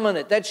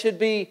dominant. That should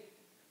be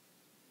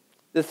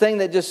the thing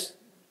that just,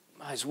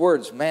 His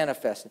words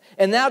manifested.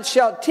 And thou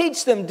shalt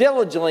teach them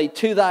diligently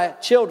to thy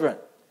children.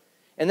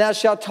 And thou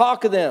shalt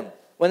talk of them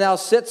when thou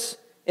sittest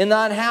in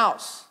thine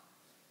house.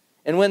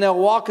 And when thou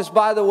walkest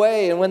by the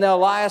way, and when thou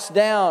liest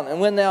down, and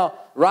when thou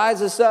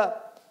risest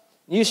up.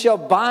 You shall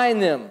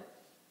bind them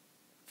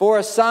for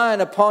a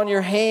sign upon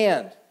your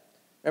hand.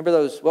 Remember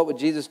those, what would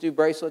Jesus do,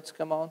 bracelets?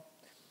 Come on.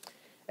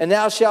 And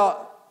thou shalt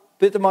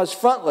put them as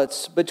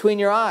frontlets between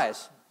your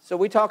eyes. So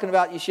we talking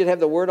about you should have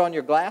the word on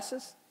your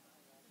glasses?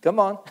 Come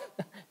on.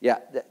 Yeah,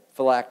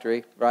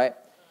 phylactery, right?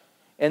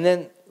 And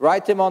then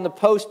write them on the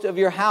post of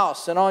your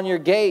house and on your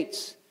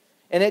gates.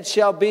 And it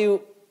shall be,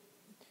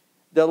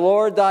 the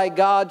Lord thy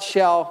God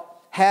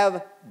shall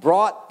have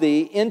brought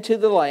thee into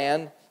the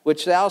land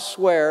which thou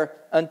swear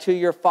unto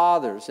your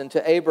fathers and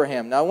to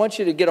Abraham. Now I want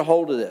you to get a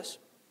hold of this.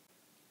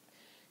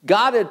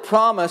 God had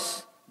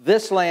promised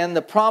this land,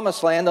 the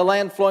promised land, the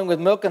land flowing with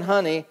milk and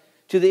honey,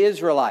 to the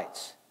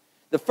Israelites.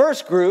 The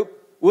first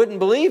group wouldn't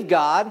believe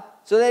God,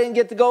 so they didn't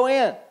get to go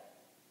in.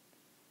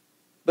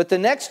 But the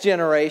next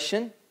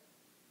generation,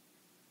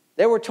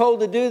 they were told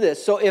to do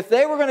this. So if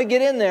they were going to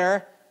get in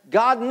there,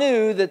 God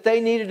knew that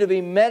they needed to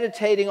be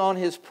meditating on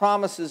His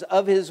promises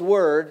of His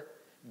Word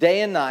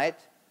day and night.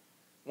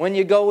 When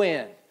you go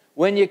in,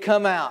 when you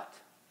come out.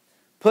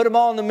 Put them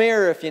on the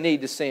mirror if you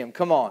need to see them.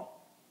 Come on.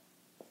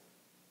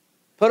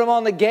 Put them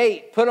on the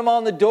gate. Put them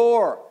on the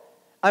door.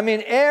 I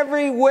mean,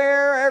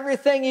 everywhere,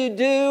 everything you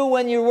do,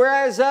 when you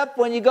rise up,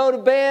 when you go to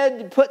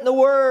bed, putting the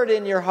Word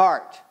in your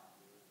heart.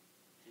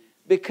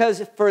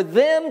 Because for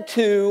them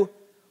to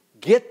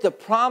get the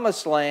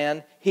promised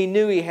land, He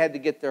knew He had to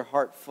get their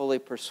heart fully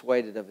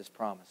persuaded of His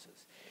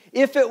promises.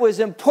 If it was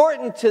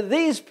important to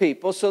these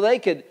people so they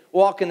could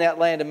walk in that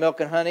land of milk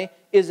and honey,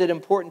 is it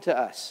important to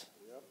us?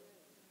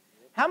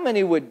 How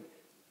many would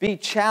be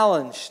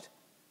challenged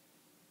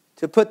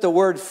to put the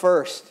Word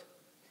first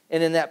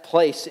and in that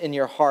place in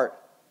your heart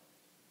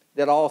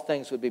that all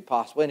things would be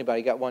possible?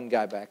 Anybody? Got one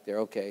guy back there.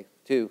 Okay,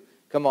 two.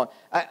 Come on.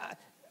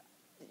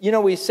 You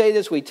know, we say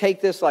this, we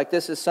take this like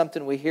this is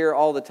something we hear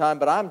all the time,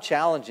 but I'm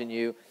challenging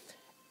you.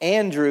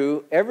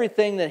 Andrew,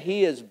 everything that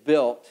he has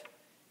built,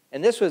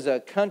 and this was a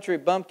country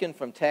bumpkin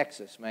from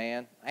Texas,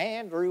 man.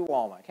 Andrew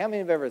Womack. How many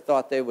have ever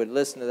thought they would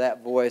listen to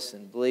that voice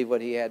and believe what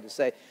he had to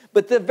say?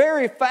 But the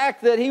very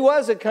fact that he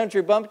was a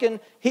country bumpkin,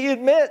 he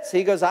admits,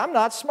 he goes, I'm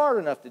not smart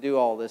enough to do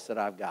all this that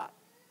I've got.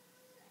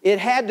 It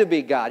had to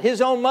be God.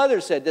 His own mother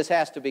said, this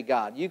has to be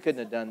God. You couldn't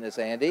have done this,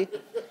 Andy.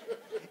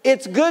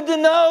 It's good to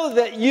know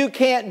that you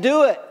can't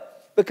do it.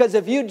 Because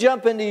if you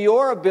jump into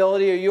your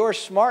ability or your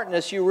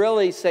smartness, you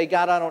really say,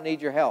 God, I don't need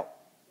your help.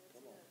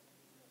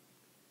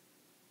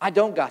 I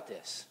don't got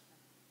this.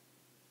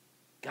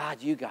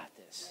 God, you got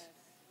this.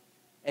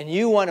 And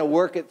you want to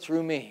work it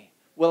through me.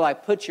 Will I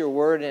put your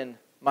word in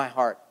my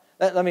heart?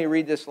 Let me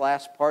read this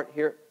last part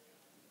here.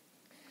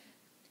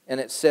 And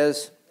it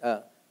says,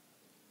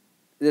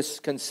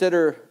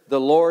 consider the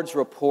Lord's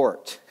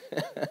report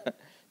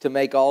to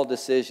make all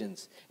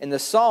decisions. In the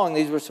song,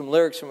 these were some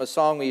lyrics from a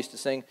song we used to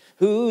sing.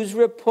 Whose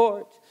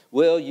report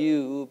will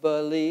you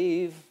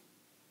believe?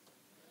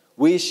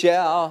 We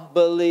shall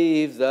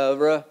believe the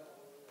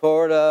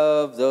report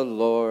of the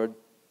Lord.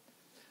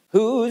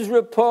 Whose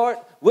report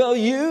will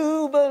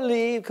you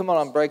believe? Come on,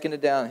 I'm breaking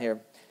it down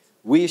here.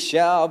 We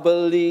shall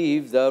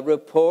believe the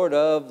report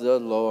of the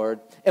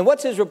Lord. And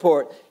what's His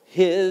report?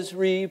 His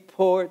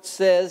report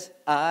says,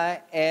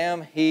 I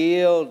am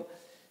healed.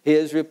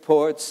 His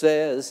report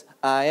says,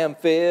 I am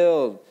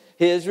filled.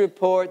 His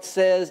report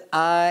says,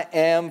 I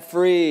am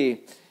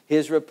free.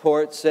 His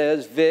report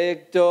says,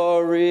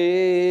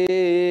 victory.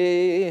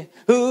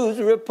 Whose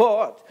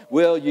report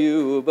will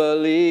you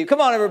believe? Come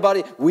on,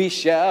 everybody. We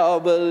shall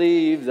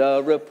believe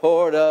the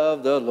report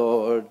of the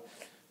Lord.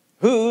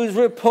 Whose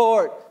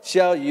report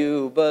shall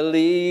you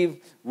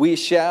believe? We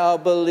shall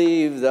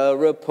believe the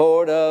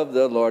report of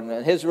the Lord.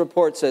 And His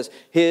report says,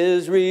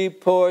 His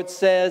report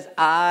says,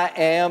 I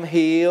am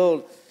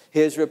healed.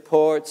 His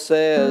report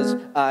says,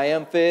 I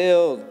am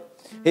filled.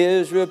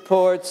 His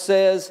report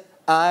says,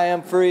 I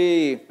am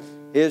free.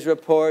 His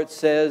report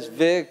says,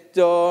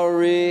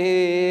 victory.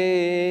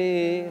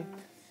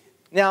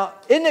 Now,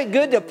 isn't it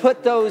good to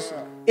put those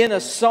in a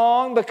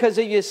song? Because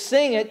if you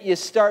sing it, you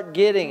start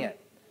getting it.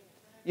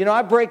 You know,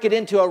 I break it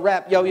into a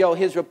rap. Yo,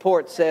 His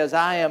report says,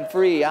 I am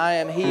free, I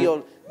am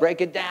healed.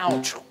 Break it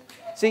down.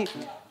 See,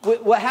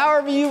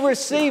 however you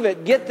receive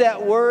it, get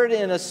that word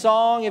in a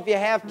song if you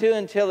have to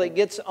until it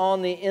gets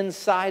on the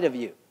inside of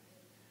you.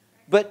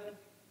 But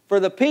for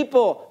the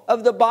people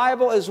of the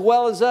Bible as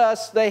well as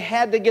us, they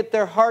had to get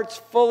their hearts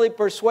fully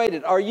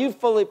persuaded. Are you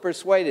fully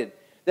persuaded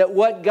that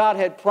what God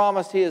had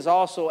promised He is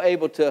also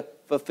able to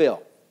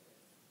fulfill?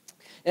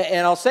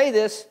 And I'll say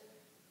this,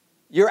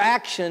 your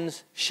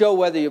actions show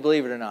whether you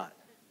believe it or not.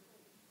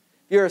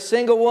 If you're a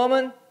single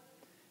woman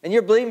and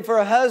you're believing for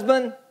a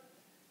husband,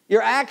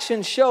 your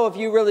actions show if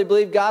you really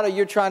believe God or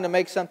you're trying to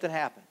make something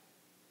happen.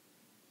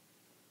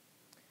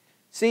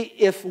 See,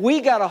 if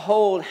we got a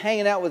hold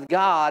hanging out with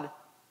God,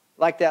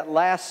 like that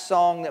last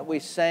song that we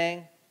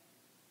sang,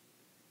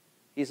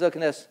 He's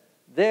looking at us,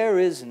 there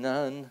is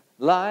none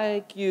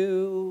like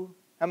you.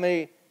 How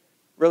many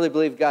really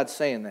believe God's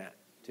saying that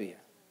to you?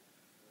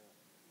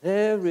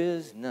 There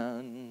is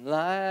none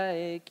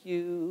like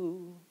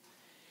you.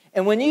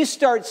 And when you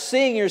start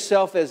seeing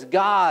yourself as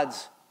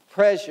God's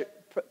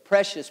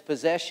precious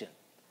possession,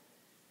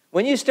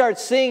 when you start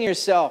seeing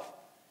yourself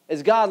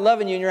as God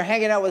loving you and you're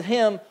hanging out with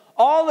Him,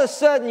 all of a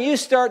sudden you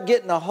start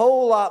getting a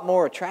whole lot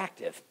more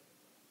attractive.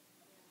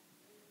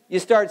 You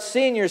start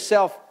seeing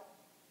yourself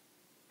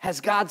as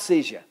God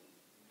sees you.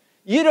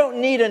 You don't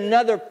need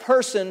another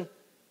person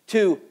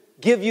to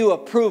give you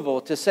approval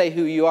to say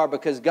who you are,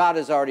 because God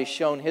has already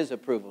shown His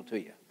approval to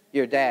you.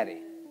 Your daddy.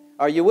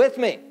 Are you with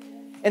me?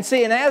 And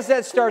see, and as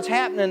that starts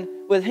happening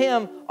with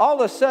Him, all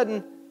of a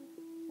sudden,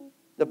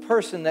 the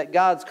person that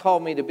God's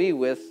called me to be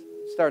with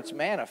starts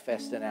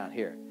manifesting out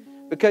here.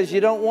 Because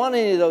you don't want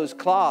any of those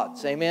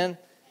clods. Amen?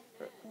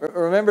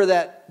 Remember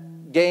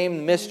that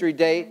game, Mystery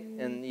Date?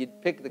 And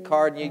you'd pick the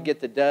card and you'd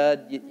get the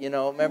dud. You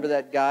know, remember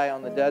that guy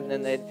on the dud? And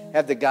then they'd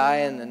have the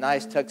guy in the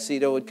nice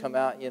tuxedo would come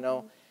out, you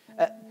know.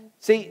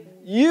 See,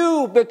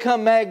 you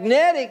become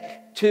magnetic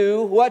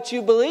to what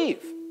you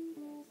believe.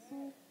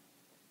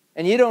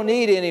 And you don't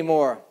need any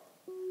more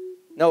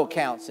no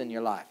accounts in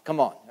your life.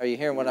 Come on. Are you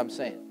hearing what I'm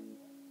saying?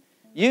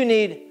 You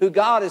need who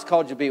God has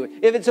called you to be with.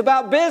 If it's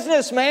about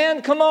business,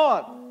 man, come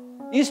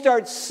on. You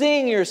start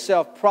seeing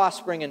yourself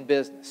prospering in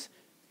business.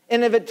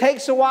 And if it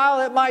takes a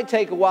while, it might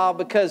take a while,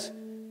 because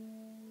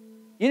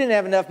you didn't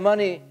have enough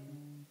money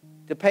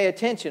to pay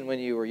attention when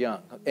you were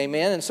young.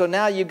 Amen? And so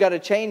now you've got to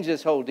change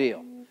this whole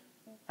deal.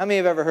 How many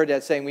have ever heard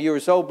that saying, when you were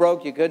so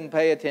broke you couldn't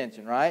pay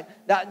attention, right?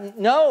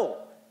 No.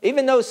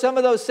 Even though some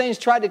of those things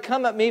tried to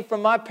come at me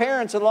from my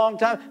parents a long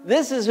time,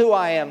 this is who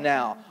I am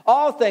now.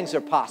 All things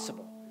are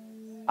possible.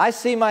 I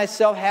see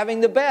myself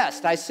having the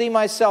best. I see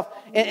myself,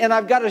 and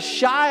I've got to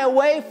shy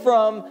away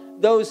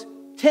from those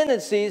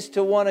tendencies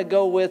to want to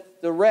go with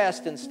the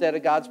rest instead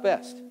of God's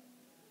best.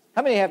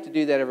 How many have to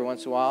do that every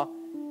once in a while?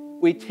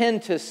 We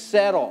tend to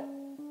settle.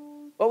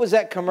 What was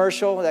that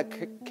commercial,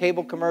 that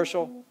cable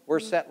commercial? We're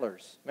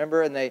settlers.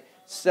 Remember? And they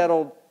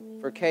settled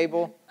for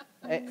cable.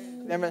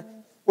 Remember?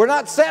 We're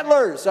not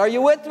settlers. Are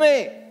you with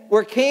me?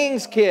 We're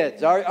king's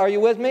kids. Are you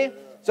with me?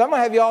 So I'm going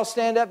to have you all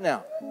stand up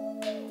now.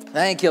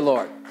 Thank you,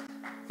 Lord.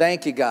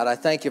 Thank you, God. I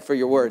thank you for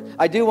your word.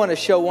 I do want to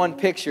show one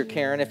picture,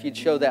 Karen, if you'd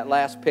show that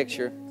last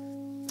picture.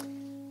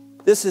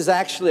 This is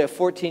actually a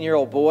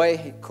 14-year-old boy.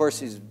 Of course,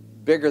 he's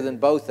bigger than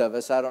both of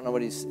us. I don't know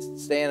what he's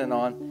standing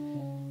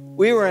on.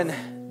 We were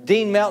in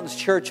Dean Melton's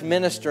church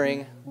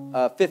ministering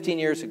 15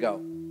 years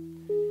ago.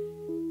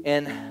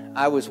 And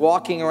I was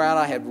walking around.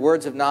 I had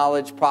words of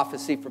knowledge,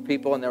 prophecy for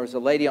people. And there was a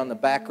lady on the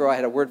back row. I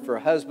had a word for her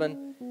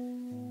husband.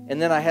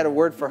 And then I had a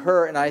word for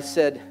her. And I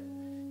said,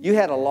 you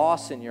had a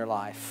loss in your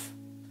life.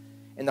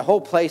 And the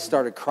whole place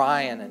started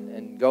crying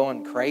and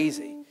going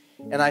crazy.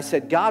 And I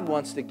said, God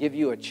wants to give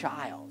you a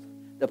child.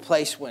 The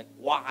place went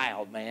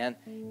wild, man.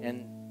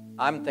 And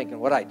I'm thinking,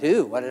 what'd I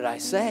do? What did I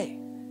say?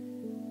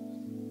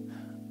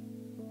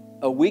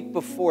 A week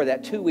before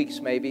that, 2 weeks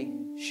maybe,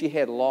 she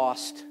had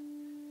lost.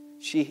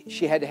 She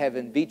had to have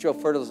in vitro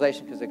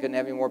fertilization because they couldn't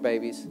have any more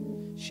babies.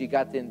 She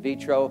got the in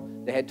vitro.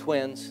 They had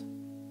twins.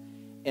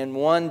 And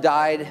one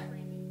died.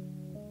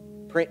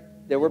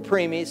 There were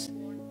preemies.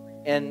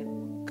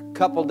 And a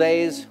couple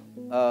days,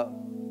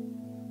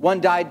 one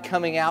died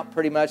coming out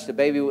pretty much. The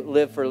baby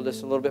lived for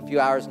just a little bit, a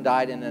few hours and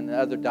died. And then the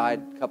other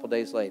died a couple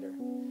days later.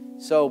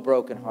 So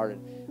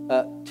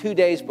brokenhearted. 2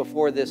 days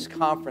before this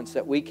conference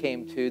that we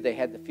came to, they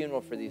had the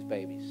funeral for these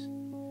babies.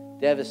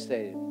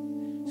 Devastated.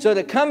 So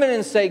to come in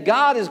and say,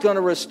 God is going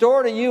to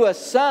restore to you a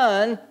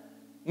son,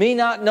 me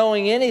not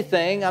knowing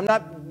anything, I'm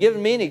not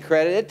giving me any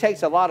credit. It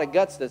takes a lot of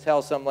guts to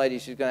tell some lady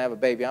she's going to have a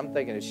baby. I'm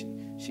thinking, is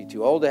she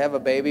too old to have a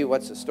baby?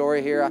 What's the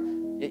story here?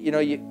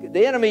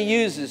 The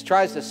enemy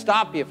tries to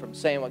stop you from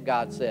saying what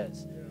God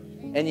says.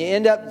 And you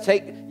end up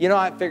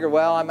I figure,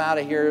 well, I'm out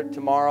of here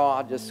tomorrow.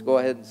 I'll just go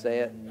ahead and say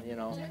it,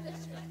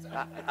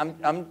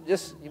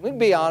 we can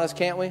be honest,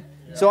 can't we?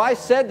 So I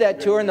said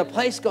that to her, and the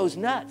place goes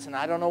nuts, and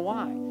I don't know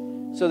why.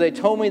 So they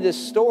told me this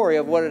story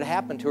of what had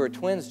happened to her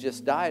twins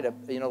just died,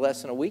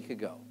 less than a week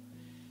ago.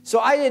 So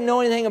I didn't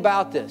know anything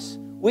about this.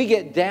 We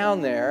get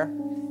down there,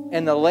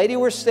 and the lady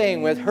we're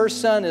staying with, her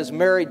son is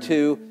married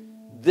to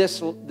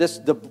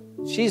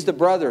she's the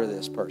brother of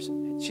this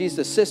person. She's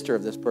the sister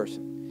of this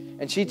person.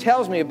 And she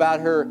tells me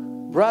about her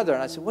brother,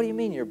 and I said, what do you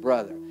mean your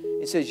brother?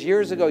 He says,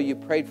 years ago you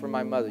prayed for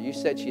my mother. You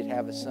said she'd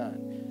have a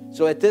son.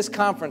 So at this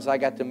conference, I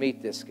got to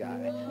meet this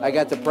guy. I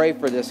got to pray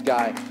for this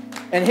guy.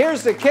 And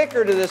here's the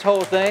kicker to this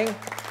whole thing.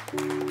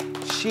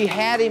 She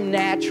had him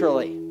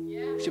naturally.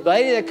 The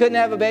lady that couldn't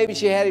have a baby,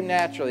 she had him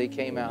naturally. He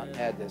came out and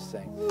had this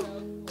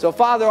thing. So,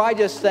 Father, I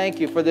just thank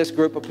you for this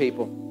group of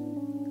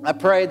people. I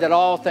pray that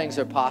all things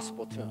are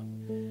possible to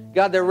them.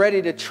 God, they're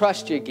ready to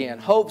trust you again.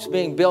 Hope's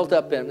being built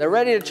up in them. They're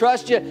ready to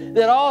trust you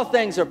that all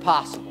things are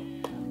possible.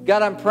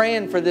 God, I'm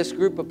praying for this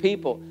group of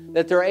people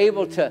that they're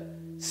able to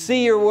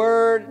see your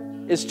word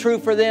is true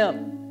for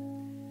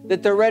them.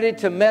 That they're ready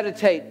to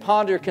meditate,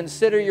 ponder,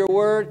 consider your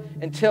word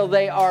until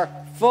they are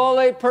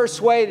fully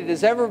persuaded.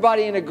 Is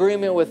everybody in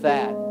agreement with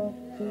that?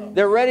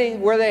 They're ready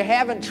where they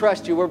haven't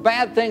trusted you, where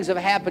bad things have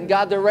happened.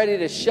 God, they're ready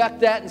to shuck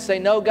that and say,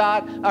 no,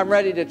 God, I'm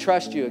ready to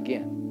trust you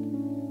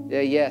again.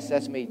 Yeah, yes,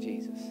 that's me,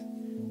 Jesus.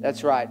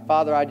 That's right.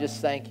 Father, I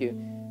just thank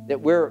you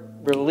that we're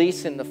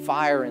releasing the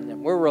fire in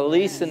them. We're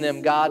releasing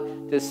them,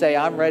 God, to say,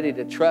 I'm ready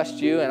to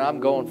trust you and I'm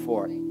going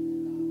for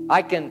it.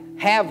 I can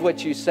have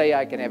what you say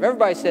I can have.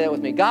 Everybody say that with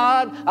me.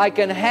 God, I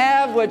can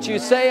have what you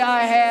say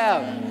I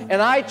have.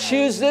 And I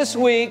choose this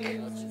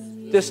week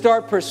to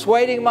start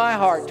persuading my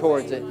heart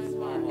towards it.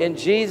 In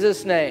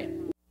Jesus' name.